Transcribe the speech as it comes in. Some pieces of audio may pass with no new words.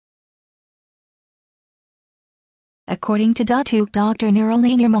according to Dr.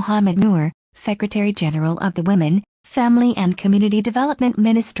 Nurulina Mohammed Noor, Secretary General of the Women, Family and Community Development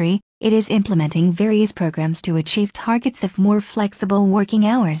Ministry. It is implementing various programs to achieve targets of more flexible working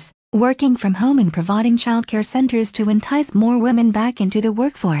hours, working from home and providing childcare centers to entice more women back into the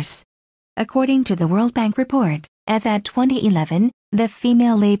workforce. According to the World Bank report, as at 2011, the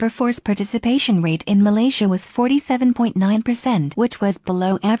female labor force participation rate in Malaysia was 47.9%, which was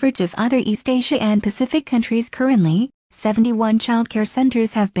below average of other East Asia and Pacific countries. Currently, 71 childcare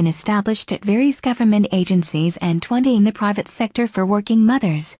centers have been established at various government agencies and 20 in the private sector for working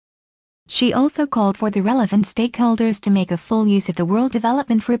mothers. She also called for the relevant stakeholders to make a full use of the World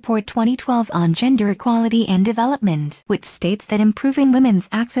Development Report 2012 on Gender Equality and Development, which states that improving women's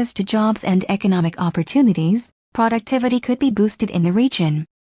access to jobs and economic opportunities, productivity could be boosted in the region.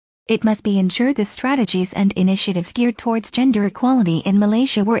 It must be ensured the strategies and initiatives geared towards gender equality in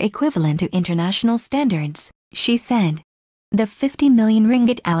Malaysia were equivalent to international standards, she said. The 50 million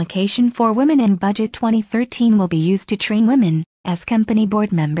ringgit allocation for women in Budget 2013 will be used to train women, as company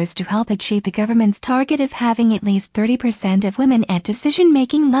board members to help achieve the government's target of having at least 30% of women at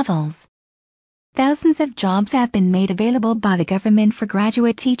decision-making levels. Thousands of jobs have been made available by the government for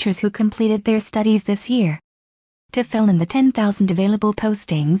graduate teachers who completed their studies this year. To fill in the 10,000 available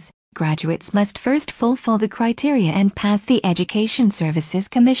postings, graduates must first fulfill the criteria and pass the Education Services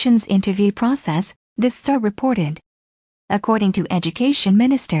Commission's interview process, the SAR reported. According to Education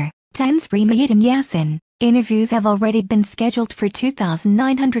Minister Tan Sri Muhyiddin Yassin, interviews have already been scheduled for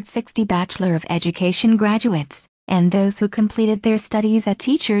 2,960 Bachelor of Education graduates, and those who completed their studies at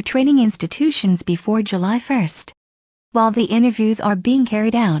teacher training institutions before July 1. While the interviews are being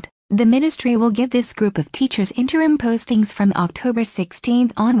carried out, the ministry will give this group of teachers interim postings from October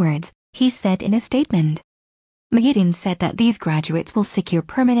 16 onwards, he said in a statement. Muhyiddin said that these graduates will secure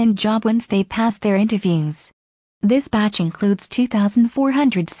permanent job once they pass their interviews. This batch includes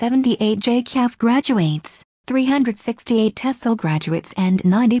 2,478 JCAF graduates, 368 TESOL graduates and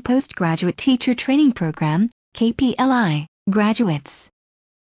 90 postgraduate teacher training program, KPLI, graduates.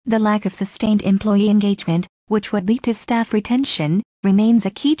 The lack of sustained employee engagement, which would lead to staff retention, remains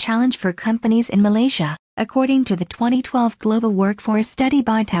a key challenge for companies in Malaysia, according to the 2012 Global Workforce Study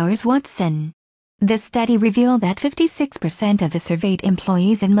by Towers Watson. The study revealed that 56% of the surveyed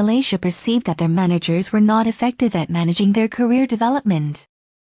employees in Malaysia perceived that their managers were not effective at managing their career development.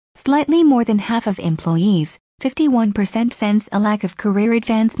 Slightly more than half of employees, 51%, sense a lack of career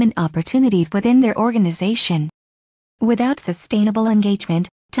advancement opportunities within their organization. Without sustainable engagement,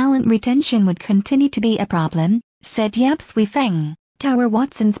 talent retention would continue to be a problem, said Yap Swee Feng, Tower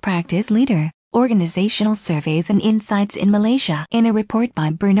Watson's practice leader, Organizational Surveys and Insights in Malaysia, in a report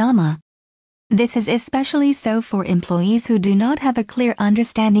by Bernama. This is especially so for employees who do not have a clear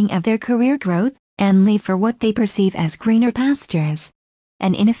understanding of their career growth, and leave for what they perceive as greener pastures.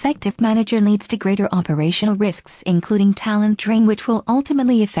 An ineffective manager leads to greater operational risks, including talent drain, which will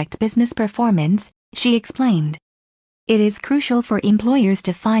ultimately affect business performance, she explained. It is crucial for employers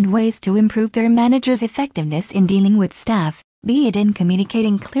to find ways to improve their managers' effectiveness in dealing with staff, be it in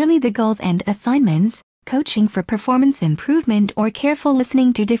communicating clearly the goals and assignments, coaching for performance improvement, or careful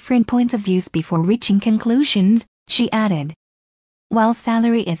listening to different points of view before reaching conclusions, she added. While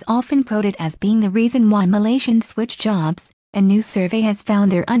salary is often quoted as being the reason why Malaysians switch jobs, a new survey has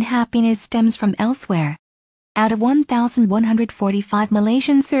found their unhappiness stems from elsewhere. Out of 1,145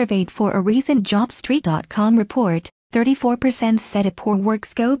 Malaysians surveyed for a recent JobStreet.com report, 34% said a poor work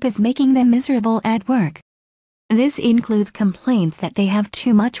scope is making them miserable at work. This includes complaints that they have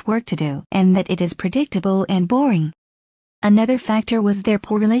too much work to do and that it is predictable and boring. Another factor was their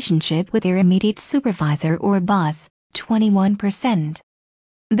poor relationship with their immediate supervisor or boss, 21%.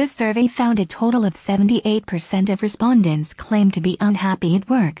 The survey found a total of 78% of respondents claimed to be unhappy at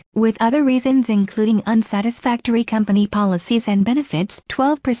work, with other reasons including unsatisfactory company policies and benefits,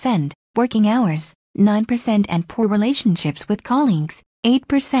 12%, working hours, 9%, and poor relationships with colleagues,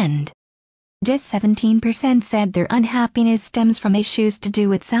 8%. Just 17% said their unhappiness stems from issues to do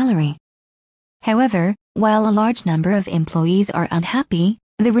with salary. However, while a large number of employees are unhappy,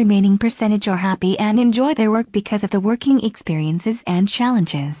 the remaining percentage are happy and enjoy their work because of the working experiences and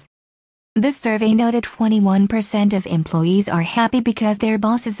challenges. The survey noted 21% of employees are happy because their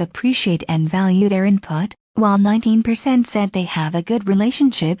bosses appreciate and value their input, while 19% said they have a good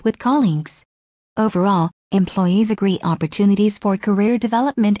relationship with colleagues. Overall, employees agree opportunities for career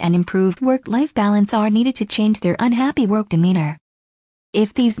development and improved work-life balance are needed to change their unhappy work demeanor.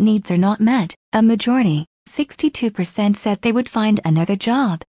 If these needs are not met, a majority, 62%, said they would find another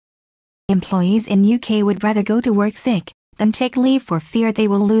job. Employees in UK would rather go to work sick than take leave for fear they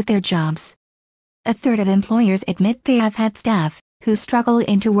will lose their jobs. A third of employers admit they have had staff who struggle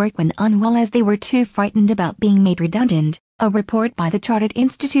into work when unwell as they were too frightened about being made redundant, a report by the Chartered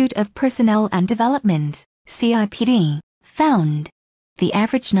Institute of Personnel and Development, CIPD, found. The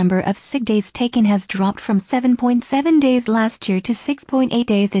average number of sick days taken has dropped from 7.7 days last year to 6.8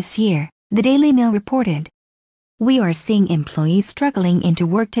 days this year, the Daily Mail reported. We are seeing employees struggling into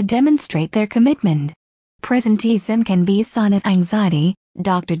work to demonstrate their commitment. Presenteeism can be a sign of anxiety,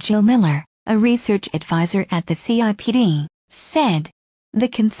 Dr. Jill Miller, a research advisor at the CIPD, said. The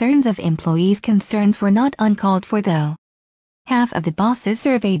concerns of employees' concerns were not uncalled for though. Half of the bosses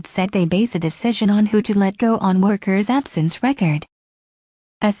surveyed said they base a decision on who to let go on workers' absence record.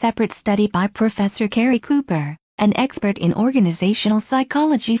 A separate study by Professor Kerry Cooper, an expert in organizational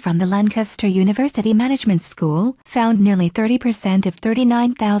psychology from the Lancaster University Management School, found nearly 30% of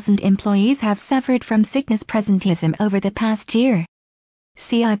 39,000 employees have suffered from sickness presenteeism over the past year.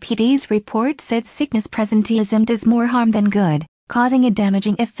 CIPD's report said sickness presenteeism does more harm than good, causing a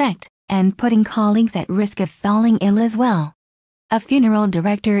damaging effect, and putting colleagues at risk of falling ill as well. A funeral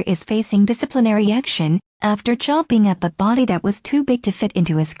director is facing disciplinary action after chopping up a body that was too big to fit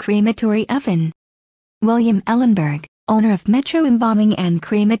into his crematory oven. William Ellenberg, owner of Metro Embalming and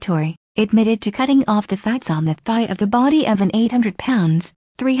Crematory, admitted to cutting off the fats on the thigh of the body of an 800 pounds,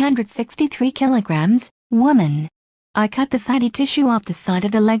 363 kilograms, woman. I cut the fatty tissue off the side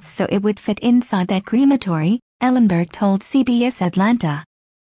of the legs so it would fit inside that crematory, Ellenberg told CBS Atlanta.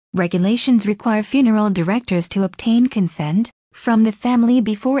 Regulations require funeral directors to obtain consent from the family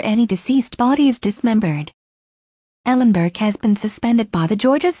before any deceased body is dismembered. Ellenberg has been suspended by the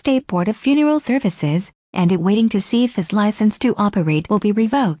Georgia State Board of Funeral Services, and is waiting to see if his license to operate will be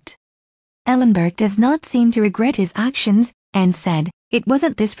revoked. Ellenberg does not seem to regret his actions, and said, "It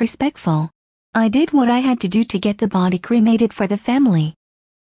wasn't disrespectful. I did what I had to do to get the body cremated for the family."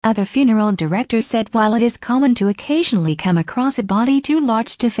 Other funeral directors said while it is common to occasionally come across a body too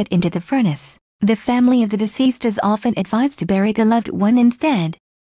large to fit into the furnace, the family of the deceased is often advised to bury the loved one instead.